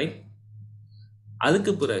 ரைட்?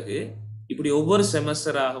 அதுக்கு பிறகு இப்படி ஒவ்வொரு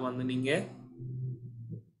செமஸ்டராக வந்து நீங்கள்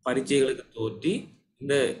பரீட்சைகளுக்கு தோற்றி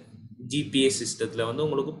இந்த ஜிபிஏ சிஸ்டத்தில் வந்து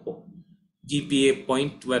உங்களுக்கு ஜிபிஏ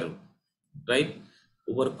பாயிண்ட் வரும். ரைட்?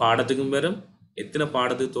 ஒவ்வொரு பாடத்துக்கும் வரும். எத்தனை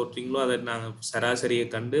பாடத்துக்கு தோற்றீங்களோ அதை நாங்கள் சராசரியை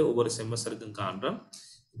கண்டு ஒவ்வொரு செமஸ்டருக்கும் காண்றோம்.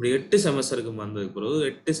 இப்படி 8 செமஸ்டருக்கு வந்ததுக்கு பிறகு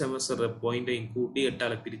 8 செமஸ்டர் பாயிண்டையும் கூட்டி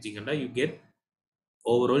 8ஆல் பிரிச்சிங்கன்னா you get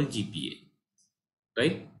overall GPA.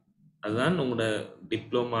 Right? அதுதான் உங்களோட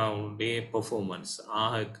டிப்ளமாவுடைய பெர்ஃபார்மன்ஸ்.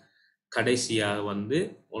 கடைசியாக வந்து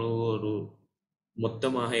ஒரு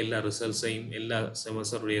மொத்தமாக எல்லா ரிசல்ட்ஸையும் எல்லா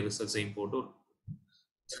செமஸ்டருடைய ரிசல்ட்ஸையும் போட்டு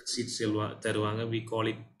ஷீட் தருவாங்க. We call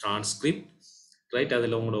it transcript. Right?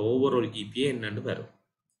 அதில் உங்களோட ஓவரால் ஜிபிஏ என்னன்னு வரும்.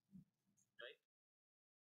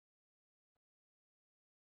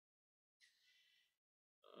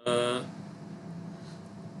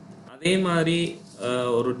 அதே மாதிரி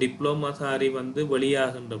ஒரு டிப்ளமாதாரி வந்து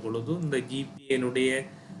வெளியாகின்ற பொழுது இந்த ஜிபிஏனுடைய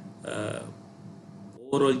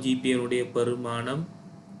ஓவரால் ஜிபிஏனுடைய பெருமானம்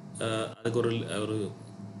அதுக்கு ஒரு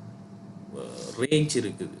ரேஞ்ச்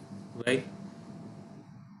இருக்குது. ரைட்?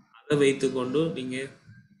 அதை வைத்துக்கொண்டு நீங்கள்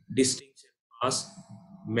distinction pass,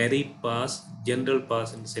 merit pass, general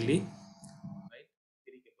பாஸ்ன்னு சொல்லி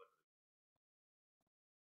பிரிக்கப்படும்.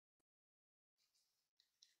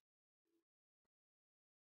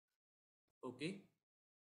 ஓகே.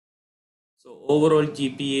 ஸோ ஓவரால்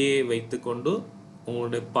ஜிபிஏ வைத்துக்கொண்டு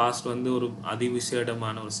உங்களுடைய பாஸ்ட் வந்து ஒரு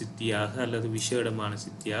அதிவிசேடமான ஒரு சித்தியாக அல்லது விசேடமான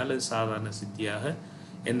சித்தியாக அல்லது சாதாரண சித்தியாக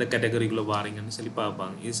எந்த கேட்டகரிக்குள்ளே வாரீங்கன்னு சொல்லி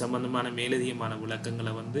பார்ப்பாங்க. இது சம்மந்தமான மேலதிகமான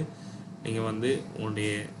விளக்கங்களை வந்து நீங்கள் வந்து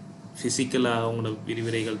உங்களுடைய ஃபிசிக்கலாக உங்களோட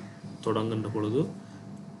விரிவுரைகள் தொடங்குகின்ற பொழுது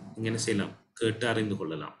நீங்கள் என்ன செய்யலாம், கேட்டு அறிந்து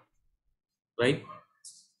கொள்ளலாம். ரைட்?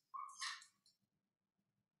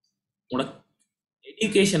 உனக்கு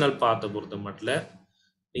எஜுகேஷனல் பார்த்த பொறுத்த மட்டும்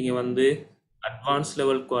நீங்கள் வந்து அட்வான்ஸ்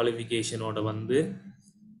லெவல் குவாலிஃபிகேஷனோட வந்து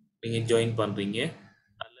நீங்கள் ஜாயின் பண்ணுறீங்க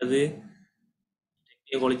அல்லது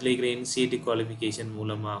டெக்னிக்கல் காலேஜில் இருக்கிற என்சிஇடி குவாலிஃபிகேஷன்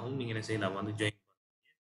மூலமாகவும் நீங்கள் என்ன செய்யலாம் வந்து ஜாயின்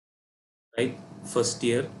பண்ணுறீங்க. ரைட்? ஃபர்ஸ்ட்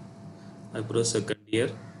இயர், அதுக்கப்புறம் second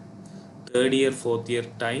year, third year, fourth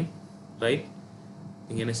year time. Right?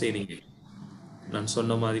 நீங்கள் என்ன செய்கிறீங்க, நான்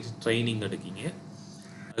சொன்ன மாதிரி ட்ரைனிங் எடுக்கீங்க.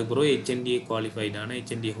 அதுக்கப்புறம் ஹெச்என்டிஏ குவாலிஃபைடான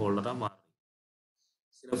ஹெச்என்டிஏ ஹோல்டராக மாறும்.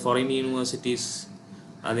 சில ஃபாரின் யூனிவர்சிட்டிஸ்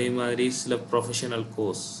அதே மாதிரி சில professional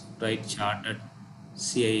course, right, chartered,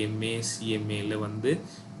 CIMA, சிஎம்ஏல வந்து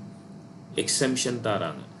எக்ஸம்ஷன்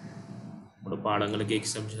தராங்க. உங்களோட பாடங்களுக்கு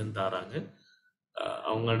எக்ஸம்ஷன் தராங்க.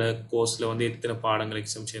 அவங்களோட கோர்ஸில் வந்து எத்தனை பாடங்கள்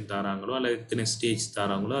எக்ஸம்ஷன் தராங்களோ அல்லது எத்தனை ஸ்டேஜ்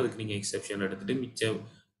தராங்களோ அதுக்கு நீங்கள் எக்ஸப்ஷன் எடுத்துகிட்டு மிச்ச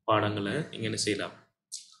பாடங்களை நீங்கள் என்ன செய்யலாம்,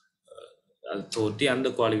 அது தோற்றி அந்த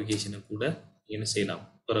குவாலிஃபிகேஷனை கூட என்ன செய்யலாம்,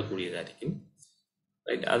 பெறக்கூடியதாக இருக்கும்.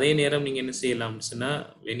 ரைட்? அதே நேரம் நீங்கள் என்ன செய்யலாம்னு சொன்னால்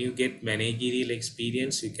when you get managerial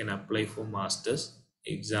experience you can apply for masters.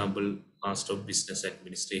 Example master of business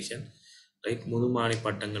administration. Right? முதுமானை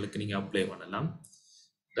பட்டங்களுக்கு நீங்கள் அப்ளை பண்ணலாம்.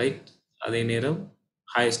 ரைட்? அதே நேரம்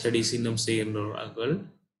ஹையர் ஸ்டடீஸ் இன்னும் செய்கின்றவர்கள்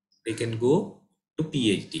they can go to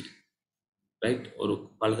PhD. Right? ஒரு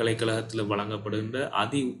பல்கலைக்கழகத்தில் வழங்கப்படுகின்ற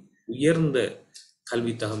அதி உயர்ந்த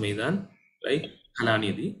கல்வி தகமை தான் ரைட்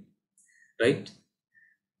கலாநிதி. ரைட்?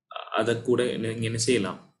 அதை கூட நீங்கள் என்ன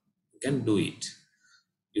செய்யலாம், you can do it.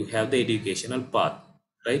 You have the educational path.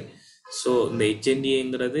 Right? So இந்த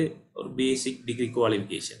ஹெச்என்டிஏங்கிறது ஒரு பேசிக் degree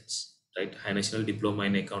qualifications. Right? High national diploma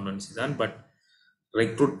in accountancy தான். பட்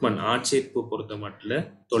ரெக்ரூட்மெண்ட் ஆட்சேர்ப்பு பொறுத்த மட்டும்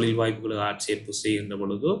தொழில் வாய்ப்புகளுக்கு ஆட்சேர்ப்பு செய்கின்ற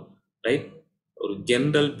பொழுது ரைட் ஒரு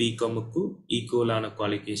ஜென்ரல் பிகாமுக்கு ஈக்குவலான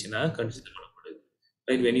குவாலிஃபிகேஷனாக கன்சிடர் பண்ணப்படுது.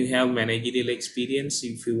 Right? When you have managerial experience,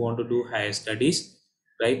 if you want to two higher studies,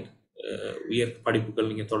 right, உயர் படிப்புகள்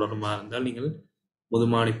நீங்கள் தொடருமா இருந்தால் நீங்கள்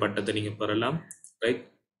முதுமானி பட்டத்தை நீங்கள் பெறலாம். ரைட்?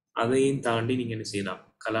 அதையும் தாண்டி நீங்கள் என்ன செய்யலாம்,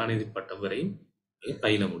 கலாநிதி பட்டம் வரையும் நீங்கள்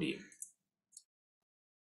பயில முடியும்.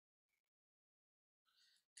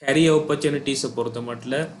 கேரியர் ஆப்பர்ச்சுனிட்டிஸை பொறுத்த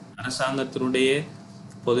மட்டும் அரசாங்கத்தினுடைய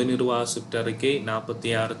பொது நிர்வாக சுற்றறிக்கை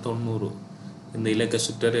 4690 இந்த இலக்க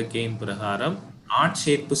சுற்றறிக்கையின் பிரகாரம்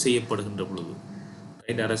ஆட்சேர்ப்பு செய்யப்படுகின்ற பொழுது,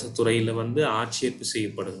 ரைட், அரசு துறையில் வந்து ஆட்சேர்ப்பு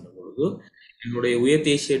செய்யப்படுகின்ற பொழுது என்னுடைய உயர்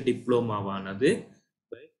தேசிய டிப்ளோமாவானது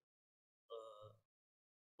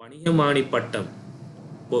வணிகமானி பட்டம்,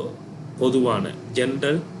 பொதுவான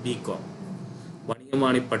ஜென்ரல் பிகாம்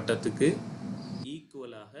வணிகமானி பட்டத்துக்கு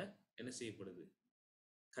ஈக்குவலாக என்ன செய்யப்படுது,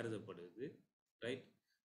 கருதப்படுது. ரைட்,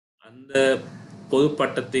 அந்த பொது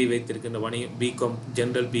பட்டத்தை வைத்திருக்கின்ற வணிக பிகாம்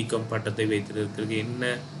ஜெனரல் பிகாம் பட்டத்தை வைத்திருக்கிறது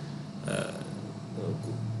என்ன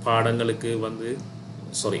பாடங்களுக்கு வந்து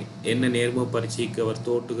என்ன நேர்முக பரீட்சைக்கு அவர்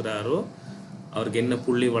தோற்றுகிறாரோ அவருக்கு என்ன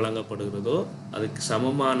புள்ளி வழங்கப்படுகிறதோ அதுக்கு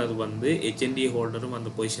சமமானது வந்து ஹெச்என்டி ஹோல்டரும் அந்த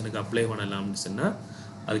பொசிஷனுக்கு அப்ளை பண்ணலாம்னு சொன்னால்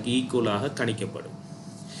அதுக்கு ஈக்குவலாக கணிக்கப்படும்.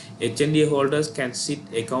 HNT holders can sit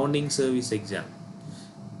accounting service exam,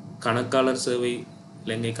 கணக்காளர் சேவை,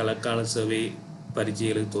 இலங்கை கணக்காளர் சேவை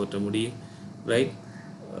பரீட்சைகளுக்கு தோற்ற முடியும். ரைட்,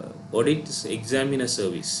 ஆடிட் எக்ஸாமினர்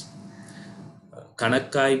சர்வீஸ்,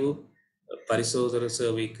 கணக்காய்வு பரிசோதனை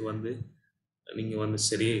சேவைக்கு வந்து நீங்கள் வந்து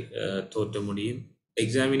சரி தோற்ற முடியும்.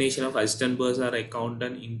 Examination of assistant பர்சர்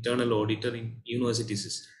accountant internal auditor in university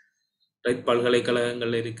system. Right,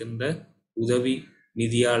 பல்கலைக்கழகங்களில் இருக்கின்ற உதவி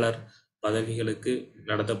நிதியாளர் பதவிகளுக்கு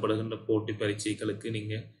நடத்தப்படுகின்ற போட்டி பரீட்சைகளுக்கு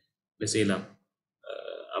நீங்கள் என்ன செய்யலாம்,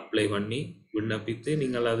 அப்ளை பண்ணி விண்ணப்பித்து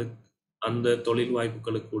நீங்கள் அது அந்த தொழில்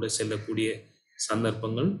வாய்ப்புகளுக்கு கூட செல்லக்கூடிய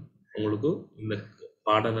சந்தர்ப்பங்கள் உங்களுக்கு இந்த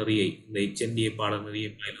பாடநெறியை, இந்த HNDA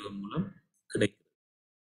பாடநெறியை பயிலுவதன் மூலம் கிடைக்கும்.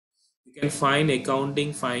 You can find accounting,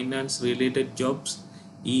 finance related jobs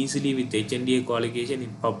easily with HNDA qualification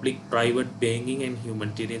in public, private, banking and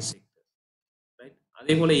humanitarian sector. Right?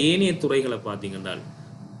 அதே போல ஏனைய துறைகளை பார்த்தீங்கன்னா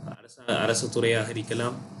அரசு துறையாக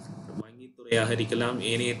இருக்கலாம், வங்கித்துறையாக இருக்கலாம்,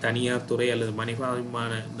 ஏனைய தனியார் துறை அல்லது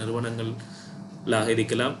மனிதாபிமான நிறுவனங்களாக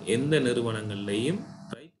இருக்கலாம். எந்த நிறுவனங்கள்லையும்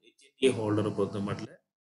ரைட் HNDA ஹோல்டரை பொறுத்த மட்டும்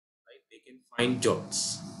right they can find jobs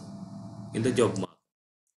in the job market.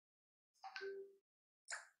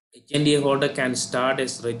 HNDA holder can start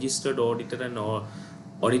as registered auditor and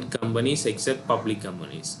audit companies except public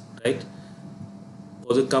companies. Right?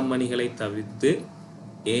 பொது கம்பெனிகளை தவிர்த்து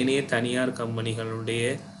ஏனைய தனியார் கம்பெனிகளுடைய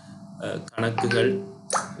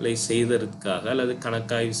கணக்குகளை செய்வதற்காக அல்லது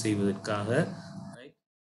கணக்காய்வு செய்வதற்காக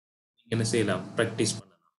என்ன செய்யலாம், ப்ராக்டிஸ்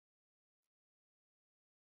பண்ணலாம்.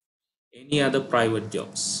 எனி அதர் பிரைவேட்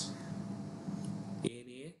ஜாப்ஸ்,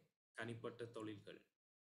 ஏனைய தனிப்பட்ட தொழில்கள்.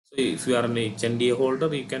 So if you are an HNDA holder,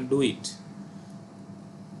 you can do it.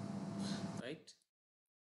 Right?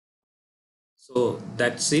 So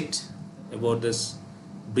that's it about this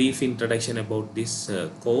brief introduction about this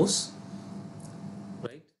course.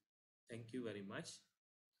 Right? Thank you very much.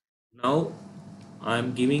 Now I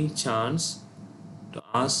am giving chance to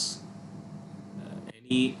ask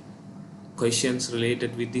any questions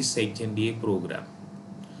related with this HNDA program.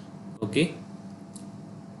 Okay?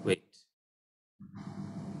 Wait.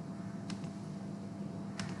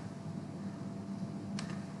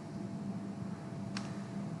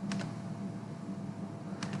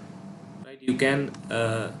 Right, you can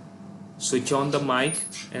switch on the mic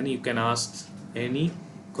and you can ask any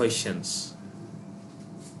questions.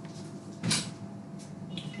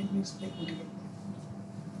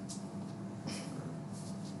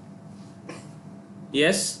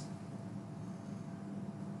 Yes?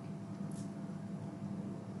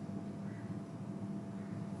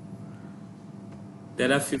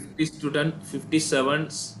 There are 50 students, 57,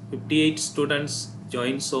 58 students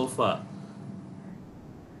joined so far.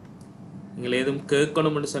 நீங்கள் ஏதும்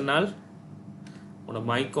கேட்கணும்னு சொன்னால் உங்களோட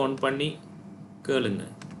mic on பண்ணி கேளுங்க.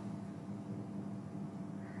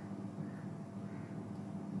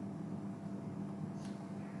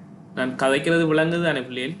 நான் கதைக்கிறது விளங்குது தானே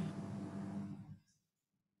பிள்ளைகள்?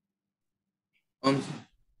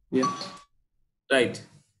 ரைட்,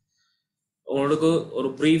 உங்களுக்கு ஒரு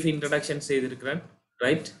பிரீஃப் இன்ட்ரடக்ஷன் செய்திருக்கிறேன்.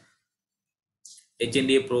 ரைட்,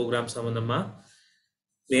 HNDA ப்ரோக்ராம் சம்பந்தமாக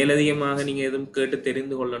மேலதிகமாக நீங்கள் எதுவும் கேட்டு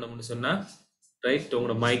தெரிந்து கொள்ளணும்னு சொன்னால் ரைட்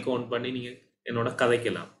உங்களோட மைக் ஆன் பண்ணி நீங்கள் என்னோட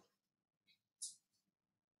கதைக்கலாம்.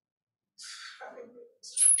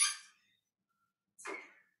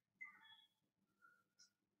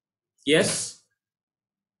 எஸ்,